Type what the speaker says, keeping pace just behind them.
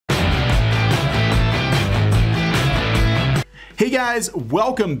Hey guys,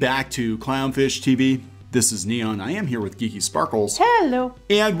 welcome back to Clownfish TV. This is Kneon. I am here with Geeky Sparkles. Hello.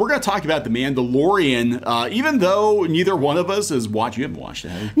 And we're going to talk about The Mandalorian, even though neither one of us has watched. You haven't watched it,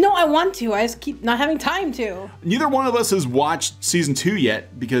 have you? No, I want to. I just keep not having time to. Neither one of us has watched season 2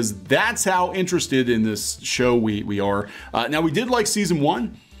 yet, because that's how interested in this show we are. Now, we did like season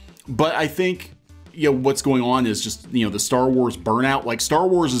 1, but I think what's going on is just the Star Wars burnout. Like, Star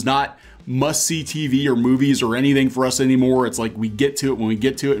Wars is not must-see TV or movies or anything for us anymore. It's like we get to it when we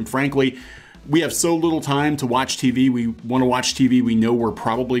get to it, and frankly, we have so little time to watch TV. We want to watch TV we know we're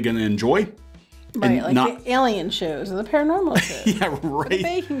probably going to enjoy. Right, like the alien shows or the paranormal shows. Yeah, right. Or the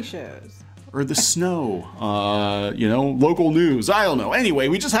baking shows. Or the snow, local news. I don't know. Anyway,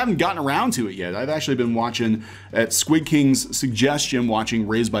 we just haven't gotten around to it yet. I've actually been watching, at Squid King's suggestion, watching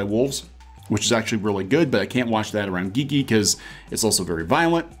Raised by Wolves, which is actually really good, but I can't watch that around Geeky because it's also very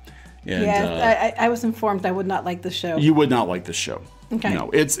violent. And, yeah, I was informed I would not like the show. You would not like this show. Okay.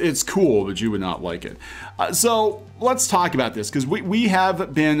 No, it's cool, but you would not like it. So let's talk about this, because we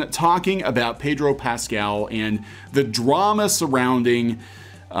have been talking about Pedro Pascal and the drama surrounding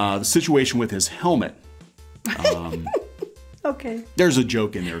the situation with his helmet. Okay. There's a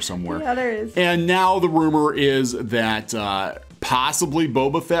joke in there somewhere. Yeah, there is. And now the rumor is that possibly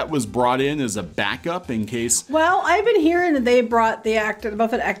Boba Fett was brought in as a backup in case. Well, I've been hearing that they brought the actor, the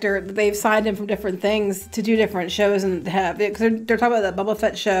Boba Fett actor, they've signed him from different things to do different shows and have, because they're talking about the Boba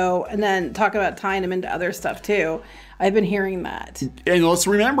Fett show and then talking about tying him into other stuff too. I've been hearing that. And let's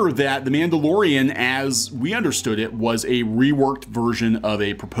remember that The Mandalorian, as we understood it, was a reworked version of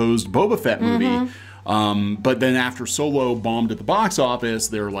a proposed Boba Fett movie. But then after Solo bombed at the box office,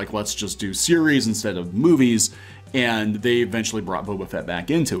 they're like, let's just do series instead of movies. And they eventually brought Boba Fett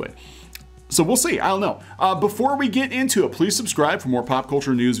back into it. So we'll see. I don't know. Before we get into it, please subscribe for more pop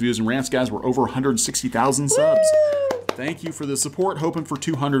culture news, views, and rants. Guys, we're over 160,000 subs. Woo! Thank you for the support. Hoping for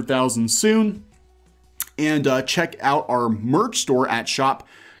 200,000 soon. And check out our merch store at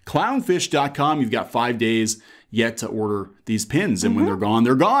shopclownfish.com. You've got 5 days yet to order these pins. And when they're gone,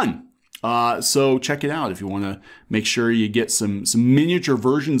 they're gone. So check it out if you want to make sure you get some miniature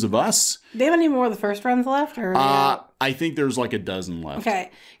versions of us. Do they have any more of the first runs left? Or I think there's like a dozen left.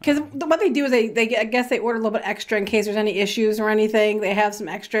 Okay. Because what they do is I guess they order a little bit extra in case there's any issues or anything. They have some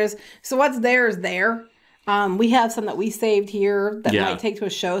extras. So what's there is there. We have some that we saved here that might take to a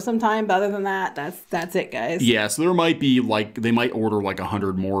show sometime, but other than that, that's it, guys. Yeah, so there might be they might order like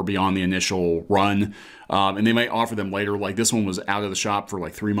 100 more beyond the initial run, and they might offer them later. Like this one was out of the shop for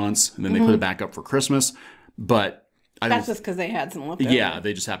like 3 months, and then they put it back up for Christmas. But that's just because they had some left over. Yeah,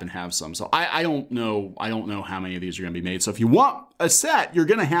 they just happen to have some. So I don't know. I don't know how many of these are going to be made. So if you want a set, you're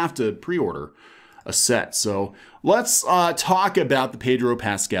going to have to pre-order a set. So let's talk about the Pedro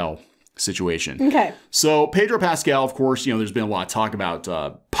Pascal situation. Okay. So Pedro Pascal, of course, there's been a lot of talk about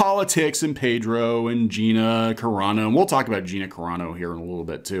politics and Pedro and Gina Carano, and we'll talk about Gina Carano here in a little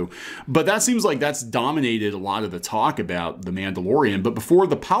bit too. But that seems like that's dominated a lot of the talk about The Mandalorian. But before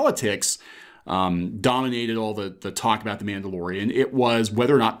the politics dominated all the talk about The Mandalorian, it was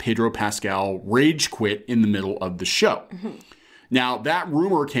whether or not Pedro Pascal rage quit in the middle of the show. Now, that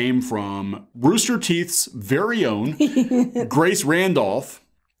rumor came from Rooster Teeth's very own Grace Randolph,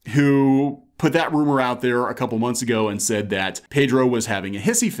 who put that rumor out there a couple months ago and said that Pedro was having a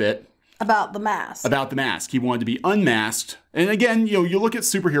hissy fit. About the mask. About the mask. He wanted to be unmasked. And again, you look at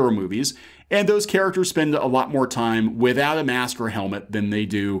superhero movies, and those characters spend a lot more time without a mask or a helmet than they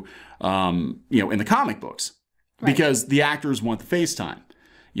do, in the comic books. Right. Because the actors want the face time.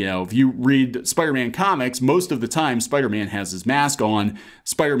 If you read Spider-Man comics, most of the time Spider-Man has his mask on.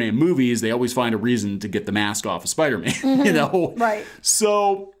 Spider-Man movies, they always find a reason to get the mask off of Spider-Man, Right.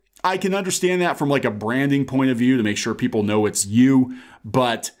 So I can understand that from like a branding point of view to make sure people know it's you,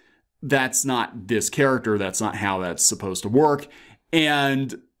 but that's not this character. That's not how that's supposed to work.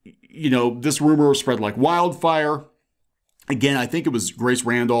 And, this rumor spread like wildfire. Again, I think it was Grace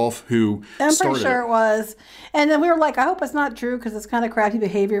Randolph who started it. I'm pretty sure it was. And then we were like, I hope it's not true because it's kind of crappy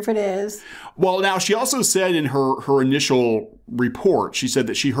behavior if it is. Well, now she also said in her initial report, she said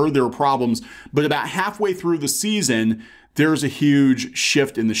that she heard there were problems, but about halfway through the season, there's a huge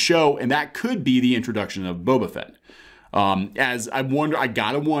shift in the show, and that could be the introduction of Boba Fett. As I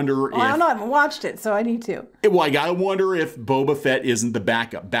gotta wonder if... I don't know, I haven't watched it, so I need to. Well, I gotta wonder if Boba Fett isn't the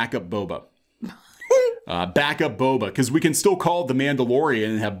backup Boba. Backup Boba, because we can still call it The Mandalorian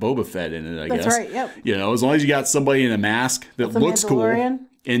and have Boba Fett in it, I guess. That's right, yep. As long as you got somebody in a mask that looks cool.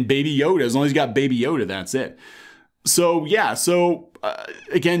 And Baby Yoda, as long as you got Baby Yoda, that's it. So, yeah,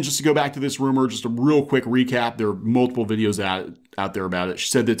 again, just to go back to this rumor, just a real quick recap. There are multiple videos out there about it. She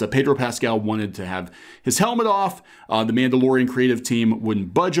said that Pedro Pascal wanted to have his helmet off. The Mandalorian creative team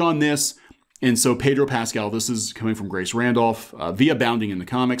wouldn't budge on this. And so Pedro Pascal, this is coming from Grace Randolph, via Bounding in the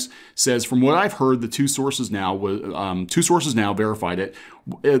Comics, says, from what I've heard, the two sources now verified it,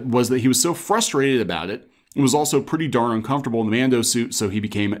 was that he was so frustrated about it. It was also pretty darn uncomfortable in the Mando suit, so he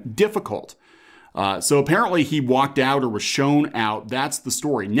became difficult. So apparently he walked out or was shown out. That's the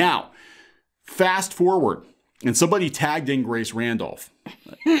story. Now, fast forward, and somebody tagged in Grace Randolph.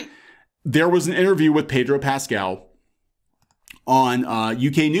 There was an interview with Pedro Pascal on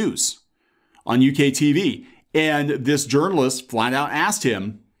UK News, on UK TV. And this journalist flat out asked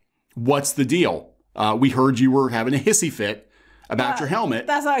him, what's the deal? We heard you were having a hissy fit about your helmet.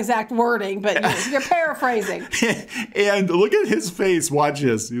 That's not exact wording, but you're paraphrasing. And look at his face. Watch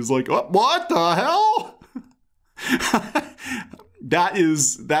this. He was like, oh, what the hell? That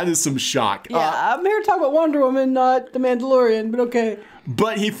is some shock. Yeah, I'm here to talk about Wonder Woman, not The Mandalorian, but okay.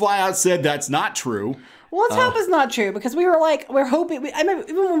 But he flat out said that's not true. Well, let's hope it's not true, because we were like, we're hoping, I mean,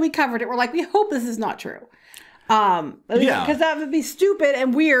 even when we covered it, we're like, we hope this is not true. Because that would be stupid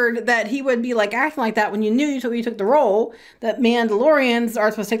and weird that he would be like acting like that when you knew you took the role that Mandalorians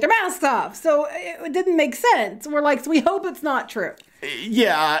are supposed to take their masks off. So it didn't make sense. We're like, so we hope it's not true.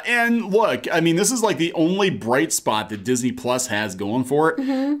 Yeah, and look, I mean, this is like the only bright spot that Disney Plus has going for it.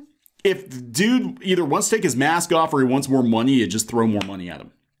 Mm-hmm. If the dude either wants to take his mask off or he wants more money, you just throw more money at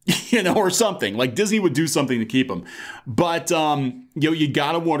him. You know, or something. Like Disney would do something to keep him. But, you know, you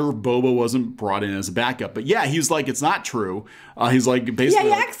gotta wonder if Boba wasn't brought in as a backup. But yeah, he's like, it's not true. He's like, basically.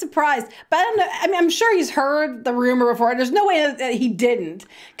 Yeah, he acts surprised. But I don't know. I mean, I'm sure he's heard the rumor before. There's no way that he didn't.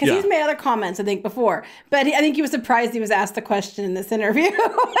 Because he's made other comments, I think, before. But I think he was surprised he was asked the question in this interview.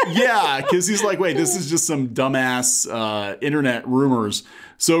 Yeah, because he's like, wait, this is just some dumbass internet rumors.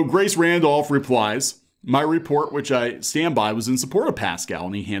 So Grace Randolph replies, my report, which I stand by, was in support of Pascal,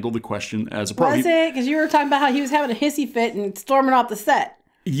 and he handled the question as a pro. Was it? Because you were talking about how he was having a hissy fit and storming off the set.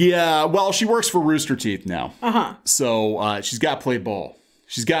 Yeah, well, she works for Rooster Teeth now. Uh-huh. So she's got to play ball.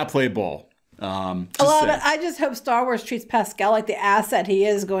 She's got to play ball. I just hope Star Wars treats Pascal like the asset he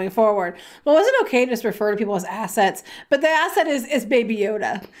is going forward. Well, is it okay to just refer to people as assets? But the asset is Baby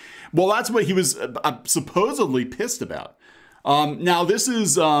Yoda. Well, that's what he was supposedly pissed about. Now this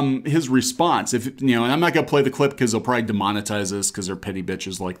is his response. If you know, and I'm not gonna play the clip because they'll probably demonetize this because they're petty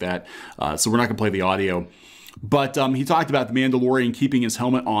bitches like that. So we're not gonna play the audio. But he talked about the Mandalorian keeping his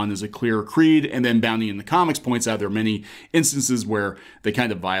helmet on as a clear creed, and then Bounding in the Comics points out there are many instances where they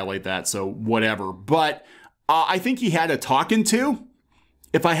kind of violate that. So whatever. But I think he had a talking to,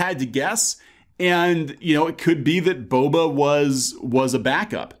 if I had to guess, and you know, it could be that Boba was a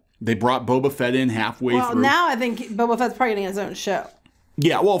backup. They brought Boba Fett in halfway through. Well, now I think Boba Fett's probably getting his own show.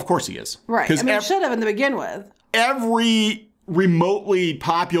 Yeah, well, of course he is. Right. I mean, it should have to begin with. Every remotely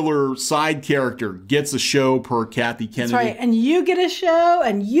popular side character gets a show per Kathy Kennedy. That's right. And you get a show,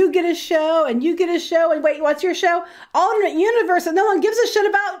 and you get a show, and you get a show. And wait, what's your show? Alternate universe that no one gives a shit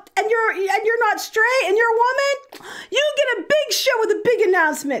about, and you're not straight, and you're a woman. You get a big show with a big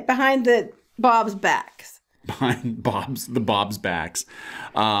announcement behind the Bob's backs. Behind the Bob's backs.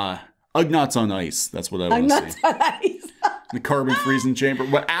 Ugnaughts on ice. That's what I want to say. Ugnaughts on ice. The carbon freezing chamber.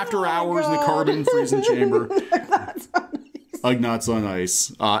 But after hours in the carbon freezing chamber. Ugnaughts on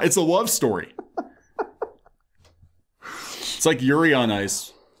ice. It's a love story. It's like Yuri on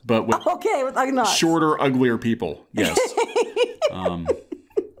Ice, but with with Ugnaughts. Shorter, uglier people. Yes. Oh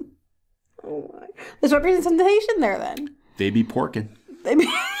my. There's representation there then. They be porkin'.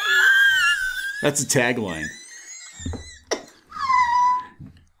 That's a tagline.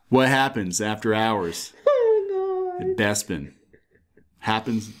 What happens after hours? Oh my God. At Bespin.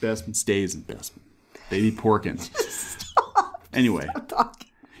 Happens at Bespin, stays in Bespin. They be porkin'. Anyway.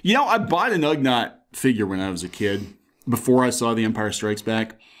 You know, I bought an Ugnaught figure when I was a kid, before I saw The Empire Strikes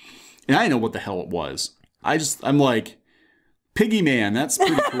Back. And I didn't know what the hell it was. I'm like, Piggy Man, that's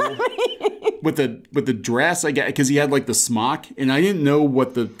pretty cool. With the dress, I got, because he had like the smock, and I didn't know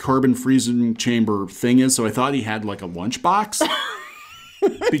what the carbon freezing chamber thing is, so I thought he had like a lunchbox.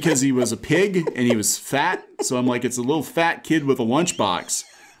 Because he was a pig and he was fat. So I'm like, it's a little fat kid with a lunchbox.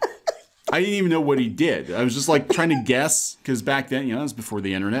 I didn't even know what he did. I was just like trying to guess, because back then, you know, it was before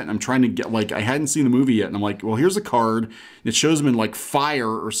the internet. And I'm trying to get, like, I hadn't seen the movie yet. And I'm like, well, here's a card. It shows him in like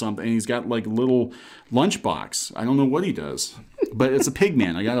fire or something. And he's got like a little lunchbox. I don't know what he does, but it's a pig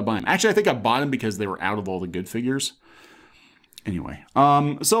man. I got to buy him. Actually, I think I bought him because they were out of all the good figures. Anyway,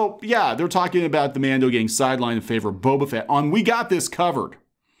 so yeah, they're talking about the Mando getting sidelined in favor of Boba Fett on We Got This Covered.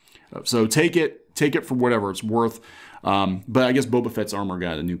 So take it for whatever it's worth. But I guess Boba Fett's armor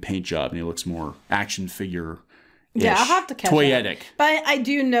got a new paint job and he looks more action figure Yeah, I'll have to catch Toyetic. it. But I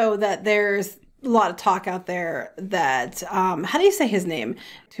do know that there's a lot of talk out there that, how do you say his name?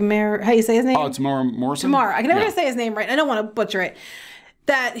 Temuera, how do you say his name? Oh, Temuera Morrison? Temuera. I can never say his name right. I don't want to butcher it.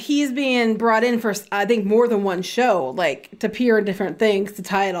 That he's being brought in for, I think, more than one show, like, to appear in different things to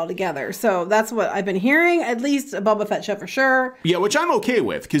tie it all together. So that's what I've been hearing, at least a Boba Fett show for sure. Yeah, which I'm okay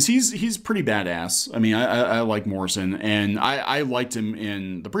with, because he's pretty badass. I mean, I like Morrison, and I liked him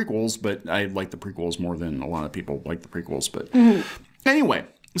in the prequels, but I like the prequels more than a lot of people like the prequels. But anyway,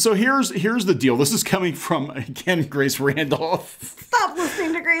 so here's the deal. This is coming from, again, Grace Randolph. Stop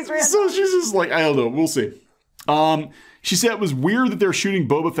listening to Grace Randolph. So she's just like, I don't know, we'll see. She said it was weird that they're shooting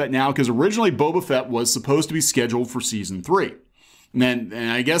Boba Fett now because originally Boba Fett was supposed to be scheduled for season 3. And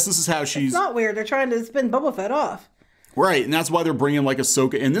I guess this is how she's... It's not weird. They're trying to spin Boba Fett off. Right, and that's why they're bringing like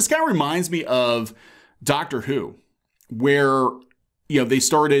Ahsoka. And this guy reminds me of Doctor Who, where, you know, they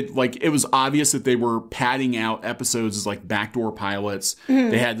started, like, it was obvious that they were padding out episodes as like backdoor pilots.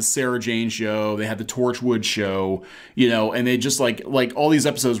 They had the Sarah Jane show, they had the Torchwood show, you know, and they just like all these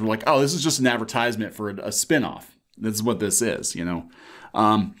episodes were like, oh, this is just an advertisement for a spinoff. That's what this is, you know.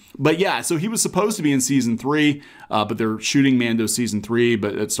 But yeah, so he was supposed to be in season 3, but they're shooting Mando season 3,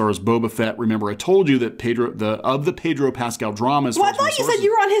 but it stars Boba Fett. Remember, I told you that the Pedro Pascal dramas. Well, I thought you said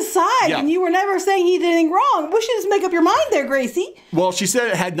you were on his side, and you were never saying he did anything wrong. We should just make up your mind there, Gracie. Well, she said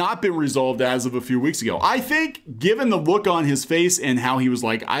it had not been resolved as of a few weeks ago. I think, given the look on his face and how he was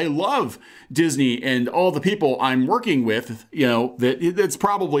like, I love Disney and all the people I'm working with, you know, that it's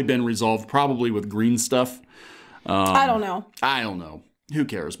probably been resolved, probably with green stuff. I don't know. I don't know. Who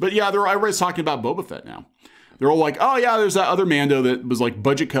cares? But yeah, everybody's talking about Boba Fett now. They're all like, oh yeah, there's that other Mando that was like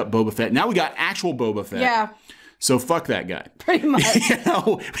budget cut Boba Fett. Now we got actual Boba Fett. Yeah. So fuck that guy. Pretty much. You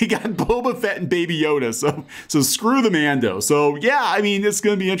know, we got Boba Fett and Baby Yoda. So screw the Mando. So yeah, I mean, it's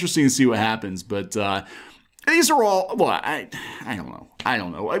going to be interesting to see what happens. But these are all, well, I don't know. I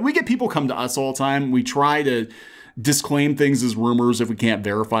don't know. We get people come to us all the time. We try to disclaim things as rumors if we can't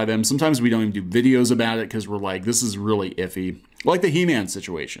verify them. Sometimes we don't even do videos about it because we're like, this is really iffy. Like the He-Man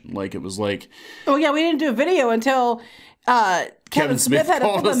situation. Like, it was like... Oh, yeah, we didn't do a video until Kevin Smith had a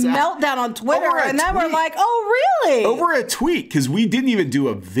meltdown on Twitter. And then we're like, oh, really? Over a tweet, because we didn't even do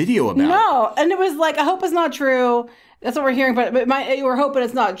a video about it. No, and it was like, I hope it's not true. That's what we're hearing, but we're hoping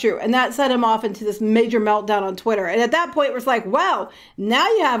it's not true. And that set him off into this major meltdown on Twitter. And at that point, it was like, wow, now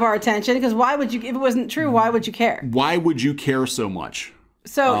you have our attention, because why would you, if it wasn't true, why would you care? Why would you care so much?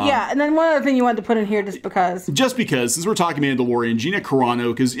 So, yeah, and then one other thing you wanted to put in here just because. Just because, since we're talking Mandalorian, Gina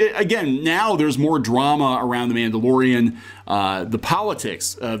Carano, because, again, now there's more drama around the Mandalorian, the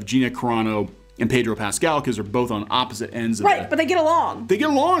politics of Gina Carano and Pedro Pascal, because they're both on opposite ends of Right, but they get along. They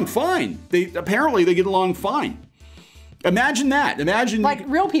get along fine. Apparently, they get along fine. Imagine that. Imagine... Like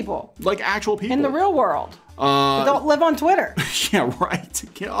real people. Like actual people. In the real world. Don't live on Twitter. Yeah, right.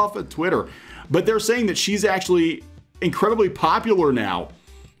 Get off of Twitter. But they're saying that she's actually incredibly popular now.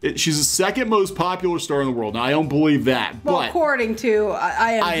 She's the second most popular star in the world. Now, I don't believe that. Well, but according to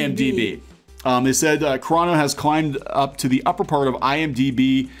IMDb. They said Carano has climbed up to the upper part of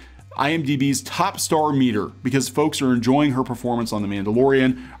IMDb's top star meter because folks are enjoying her performance on The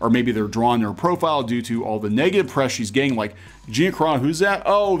Mandalorian, or maybe they're drawn to her profile due to all the negative press she's getting. Like, Gina Carano, who's that?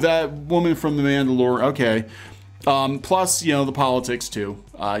 Oh, that woman from The Mandalorian. Okay. Plus, you know, the politics too.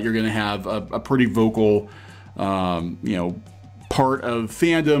 You're going to have a pretty vocal, you know, part of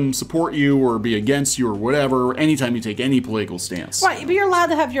fandom support you or be against you or whatever anytime you take any political stance. Right, but you're allowed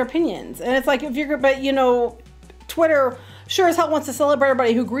to have your opinions. And it's like, if you're, but you know, Twitter sure as hell wants to celebrate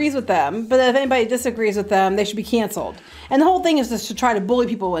everybody who agrees with them, but if anybody disagrees with them, they should be canceled. And the whole thing is just to try to bully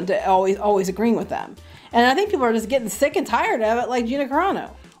people into always agreeing with them. And I think people are just getting sick and tired of it, like Gina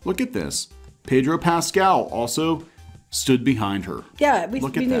Carano. Look at this. Pedro Pascal also stood behind her. Yeah, we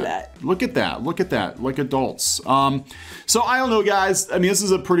knew that. Look at that. Look at that. Like adults. So I don't know, guys. I mean, this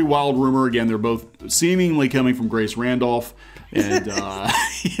is a pretty wild rumor. Again, they're both seemingly coming from Grace Randolph. And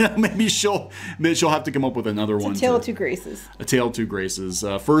you know, maybe she'll have to come up with another one. A tale of two graces. A tale of two graces.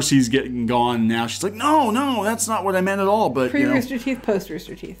 First he's getting gone. Now she's like, no, that's not what I meant at all. But pre-Rooster Teeth,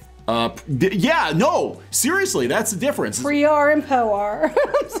 post-Rooster Teeth. Yeah, no, seriously, that's the difference. Pre-R and po-R.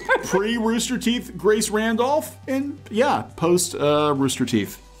 Pre-Rooster Teeth, Grace Randolph, and yeah, post-Rooster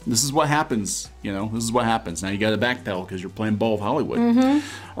Teeth. This is what happens, you know, this is what happens. Now you got to backpedal because you're playing ball of Hollywood.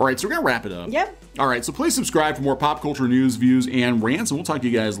 All right, so we're going to wrap it up. Yep. All right, so please subscribe for more pop culture news, views, and rants, and we'll talk to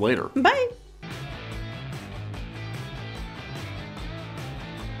you guys later. Bye.